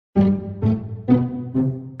I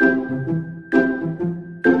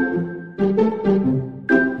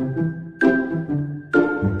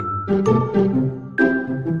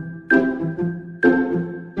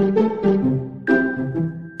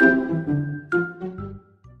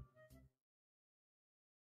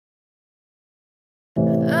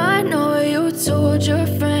know you told your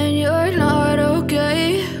friend you're not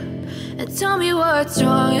okay, and tell me what's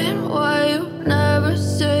wrong and why you never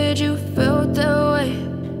said you felt that way.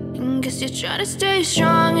 And guess you're trying to stay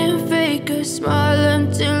strong and fake a smile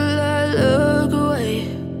until I look away.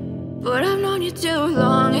 But I've known you too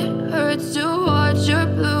long, it hurts to watch your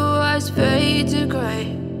blue eyes fade to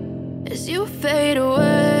gray as you fade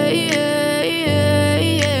away,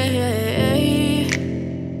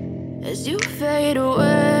 as you fade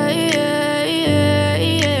away.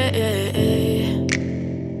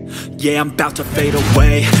 Yeah, I'm about to fade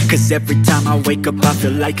away, cause every time I wake up I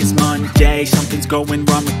feel like it's Monday. Something's going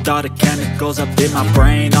wrong with all the chemicals up in my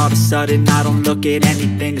brain. All of a sudden I don't look at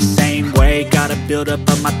anything the same way. Got a buildup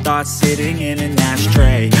of my thoughts sitting in an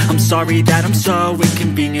ashtray. I'm sorry that I'm so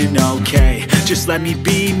inconvenient, okay. Just let me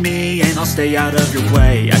be me and I'll stay out of your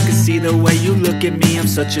way. I can see the way you look at me, I'm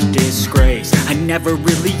such a disgrace. I never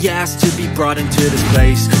really asked to be brought into this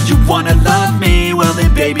place. You wanna love me? Well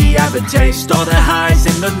then baby I have a taste. All the highs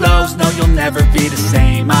and the lows, no you'll never be the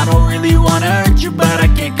same. I don't really wanna hurt you but I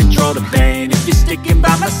can't control the pain. If you're sticking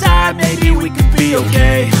by my side maybe we could be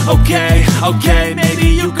okay. Okay, maybe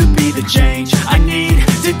you could be the change I need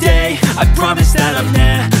today. I promise that I've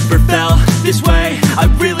never felt this way. I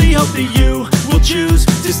really hope that you will choose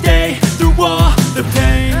to stay through all the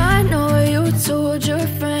pain. I know you told your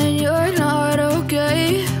friend you're not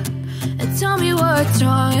okay, and tell me what's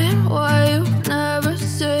wrong and why you never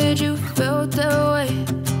said you felt that way.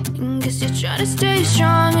 And guess you're trying to stay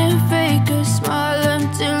strong and fake a smile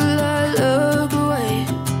until I look away.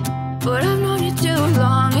 But I've known you too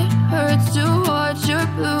long, it hurts to watch your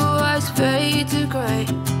blue eyes fade to gray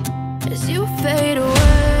as you fade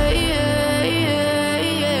away,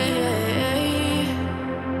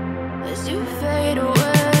 as you fade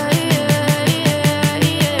away,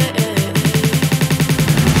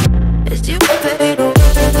 as you fade away.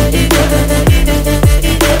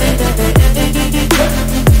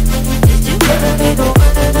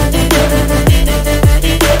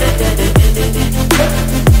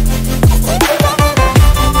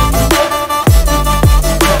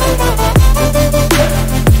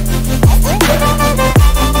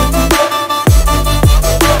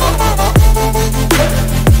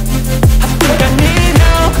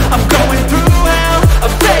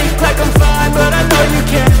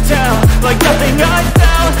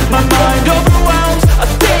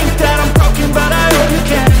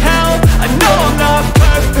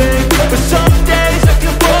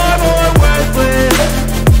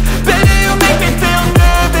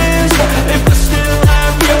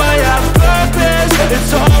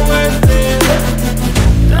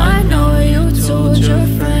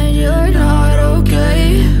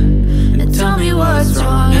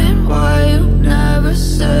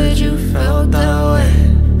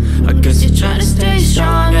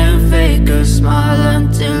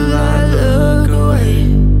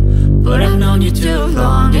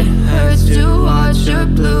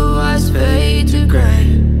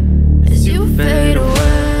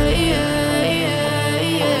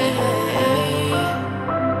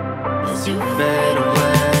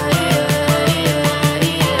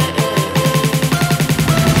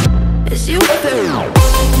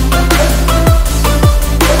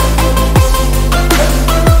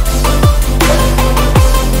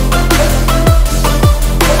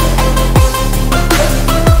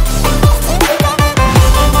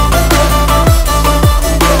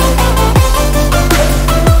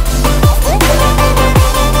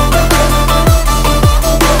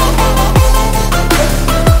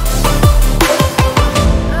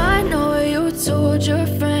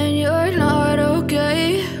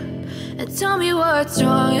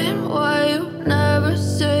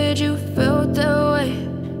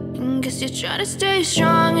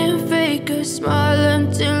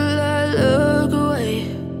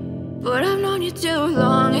 But I've known you too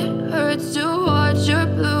long, it hurts to